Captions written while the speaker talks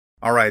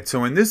All right,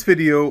 so in this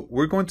video,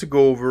 we're going to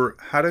go over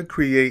how to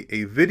create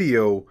a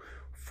video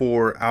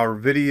for our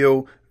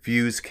video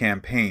views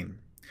campaign.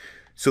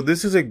 So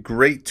this is a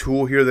great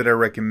tool here that I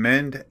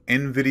recommend,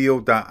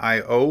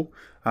 nvideo.io.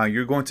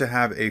 You're going to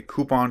have a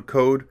coupon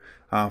code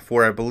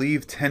for, I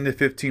believe, 10 to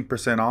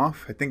 15%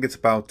 off. I think it's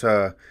about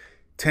 $10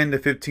 to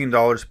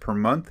 $15 per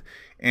month.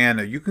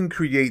 And you can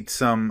create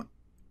some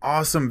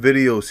awesome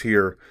videos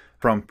here,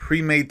 from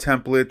pre-made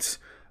templates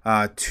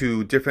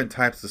to different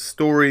types of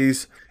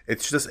stories.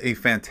 It's just a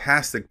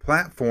fantastic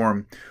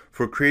platform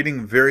for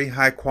creating very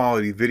high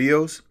quality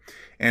videos.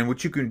 And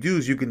what you can do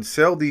is you can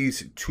sell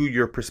these to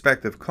your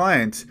prospective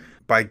clients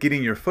by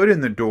getting your foot in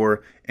the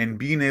door and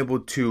being able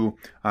to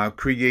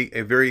create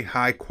a very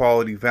high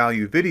quality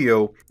value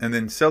video and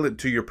then sell it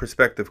to your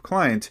prospective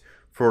clients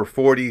for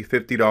 $40,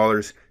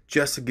 $50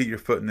 just to get your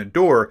foot in the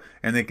door,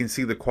 and they can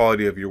see the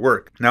quality of your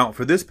work. Now,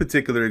 for this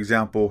particular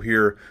example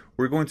here,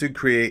 we're going to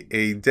create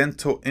a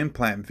dental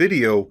implant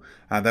video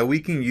that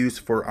we can use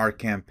for our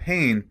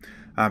campaign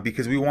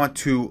because we want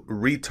to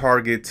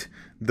retarget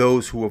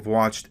those who have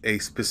watched a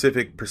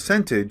specific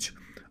percentage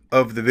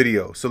of the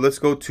video. So let's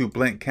go to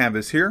blank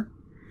canvas here,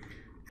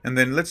 and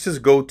then let's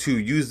just go to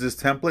use this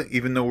template,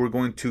 even though we're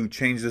going to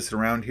change this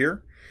around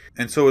here.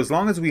 And so as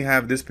long as we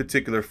have this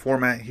particular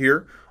format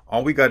here,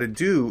 all we got to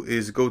do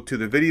is go to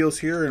the videos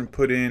here and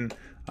put in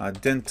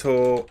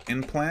dental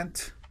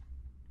implant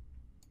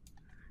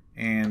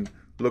and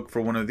look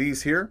for one of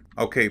these here.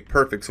 Okay,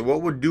 perfect. So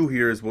what we'll do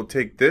here is we'll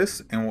take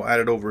this and we'll add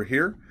it over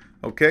here.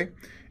 Okay,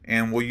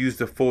 and we'll use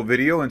the full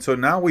video. And so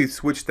now we've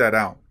switched that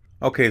out.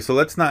 Okay, so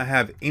let's not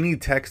have any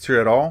text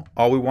here at all.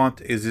 All we want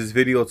is this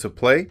video to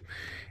play.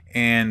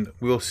 And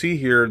we'll see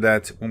here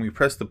that when we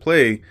press the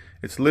play,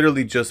 it's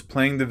literally just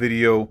playing the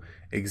video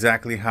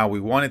exactly how we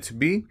want it to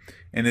be.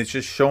 And it's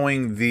just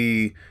showing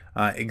the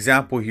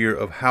example here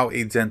of how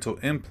a dental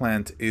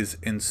implant is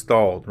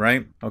installed,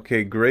 right?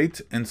 Okay, great.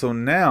 And so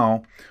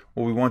now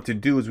what we want to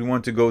do is we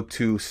want to go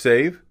to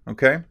save,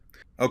 okay?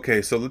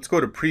 Okay, so let's go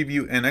to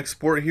preview and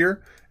export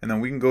here, and then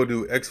we can go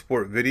to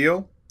export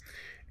video.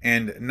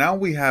 And now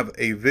we have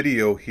a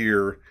video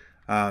here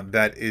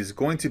that is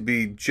going to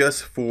be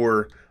just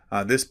for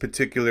this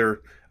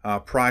particular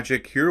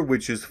project here,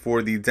 which is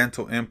for the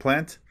dental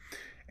implant.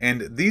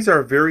 And these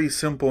are very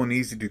simple and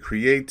easy to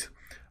create.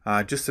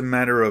 Just a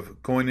matter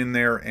of going in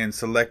there and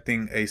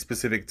selecting a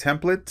specific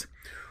template,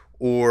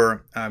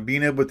 or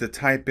being able to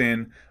type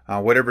in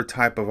whatever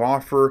type of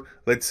offer.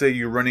 Let's say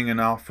you're running an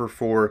offer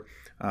for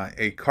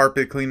a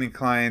carpet cleaning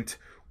client,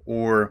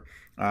 or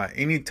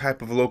any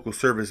type of local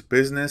service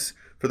business.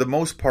 For the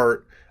most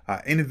part,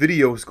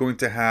 nVideo is going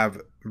to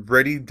have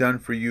ready, done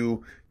for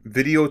you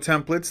video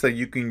templates that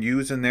you can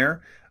use in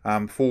there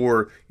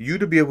for you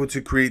to be able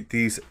to create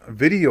these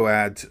video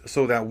ads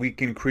so that we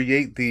can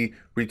create the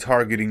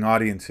retargeting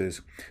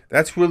audiences.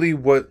 That's really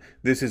what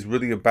this is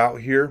really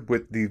about here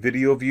with the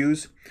video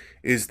views,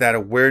 is that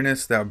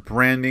awareness, that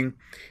branding,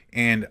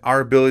 and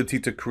our ability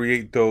to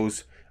create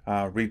those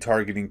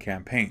retargeting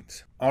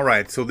campaigns. All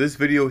right, so this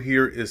video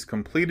here is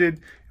completed,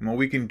 and what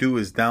we can do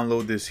is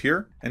download this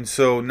here. And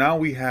so now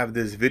we have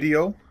this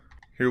video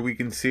here. We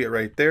can see it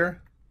right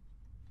there,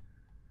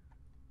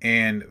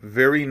 and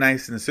very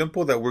nice and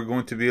simple, that we're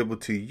going to be able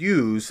to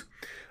use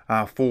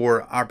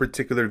for our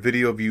particular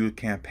video view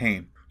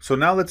campaign. So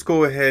now let's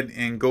go ahead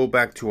and go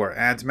back to our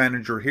ads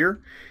manager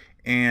here,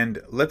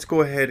 and let's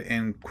go ahead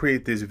and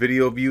create these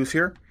video views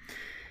here.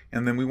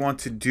 And then we want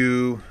to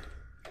do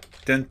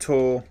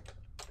dental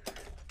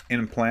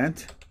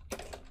implant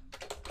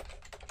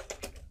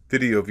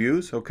video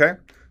views. Okay,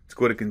 let's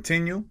go to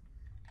continue,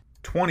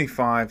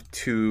 25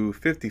 to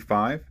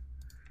 55,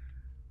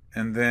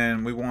 and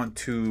then we want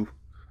to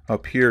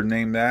up here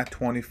name that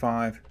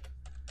 25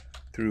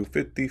 through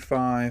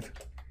 55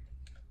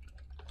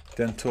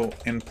 dental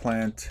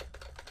implant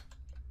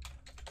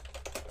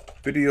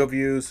video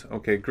views.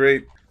 Okay,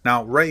 great.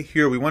 Now right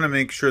here we want to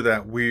make sure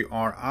that we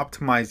are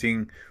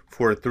optimizing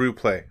for a through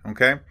play.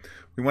 Okay,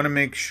 we want to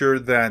make sure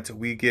that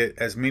we get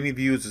as many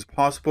views as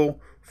possible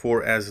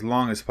for as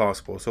long as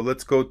possible. So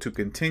let's go to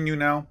continue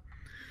now,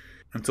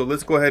 and so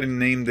let's go ahead and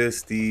name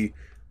this the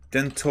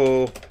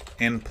dental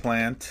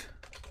implant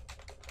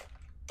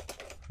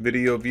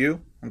video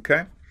view.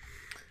 Okay,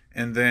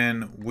 and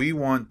then we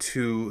want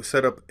to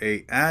set up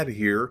a ad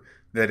here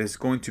that is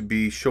going to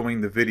be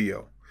showing the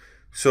video.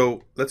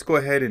 So let's go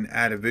ahead and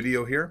add a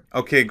video here.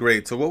 Okay,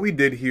 great. So what we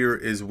did here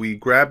is we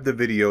grabbed the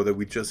video that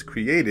we just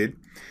created,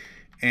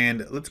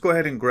 and let's go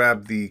ahead and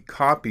grab the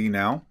copy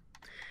now,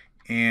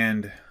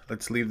 and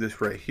let's leave this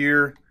right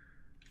here.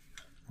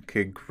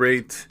 Okay,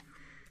 great.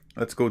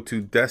 Let's go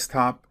to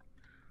desktop.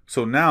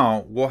 So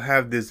now we'll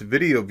have this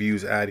video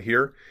views ad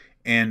here,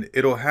 and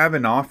it'll have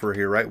an offer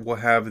here, right? We'll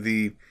have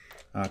the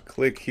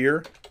click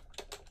here,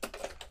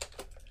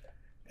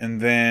 and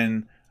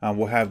then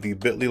we'll have the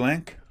bit.ly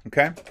link.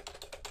 Okay.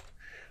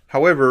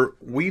 However,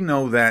 we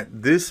know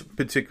that this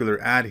particular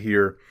ad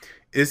here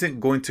isn't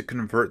going to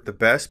convert the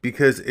best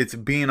because it's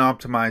being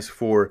optimized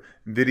for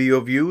video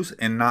views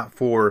and not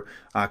for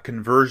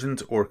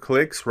conversions or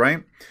clicks,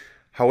 right?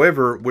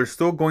 However, we're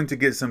still going to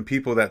get some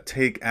people that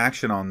take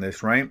action on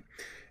this, right?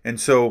 And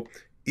so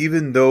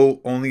even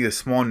though only a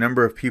small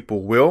number of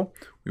people will,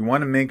 we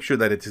want to make sure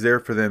that it's there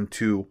for them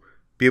to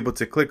be able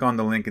to click on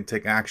the link and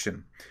take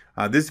action.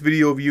 This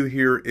video view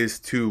here is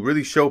to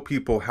really show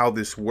people how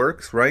this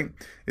works, right?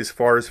 As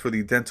far as for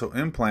the dental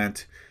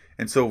implant.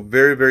 And so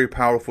very, very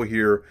powerful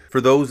here for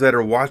those that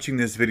are watching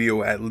this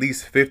video, at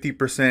least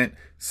 50%,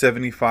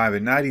 75,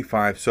 and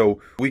 95.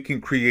 So we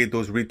can create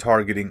those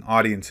retargeting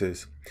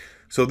audiences.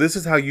 So this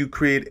is how you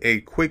create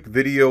a quick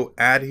video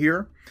ad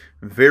here.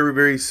 Very,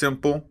 very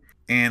simple.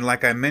 And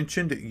like I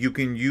mentioned, you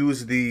can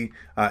use the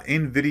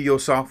InVideo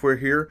software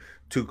here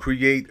to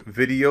create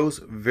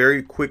videos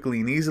very quickly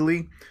and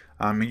easily.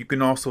 And you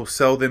can also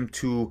sell them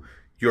to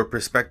your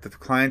prospective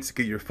clients to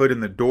get your foot in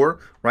the door,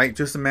 right?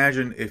 Just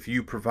imagine if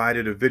you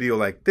provided a video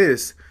like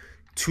this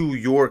to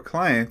your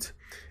client,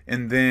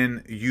 and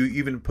then you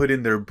even put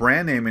in their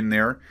brand name in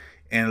there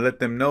and let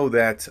them know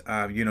that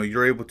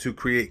you're able to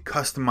create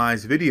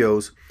customized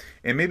videos,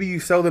 and maybe you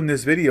sell them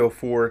this video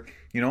for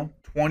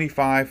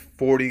 25,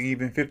 40,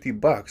 even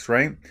 $50,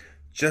 right?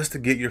 Just to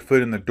get your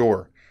foot in the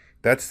door.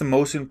 That's the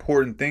most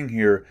important thing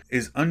here,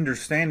 is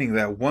understanding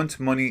that once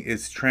money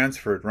is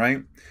transferred,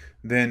 right,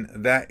 then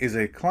that is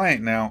a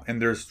client now,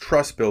 and there's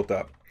trust built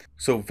up.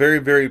 So very,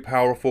 very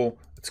powerful.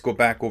 Let's go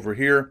back over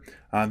here.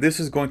 This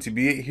is going to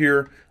be it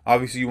here.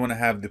 Obviously, you want to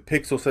have the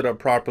pixel set up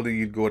properly.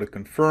 You'd go to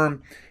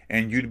confirm,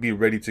 and you'd be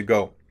ready to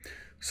go.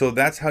 So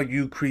that's how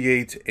you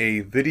create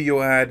a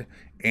video ad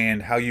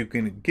and how you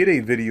can get a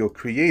video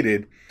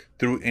created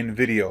through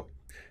InVideo.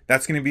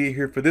 That's going to be it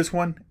here for this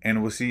one,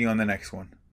 and we'll see you on the next one.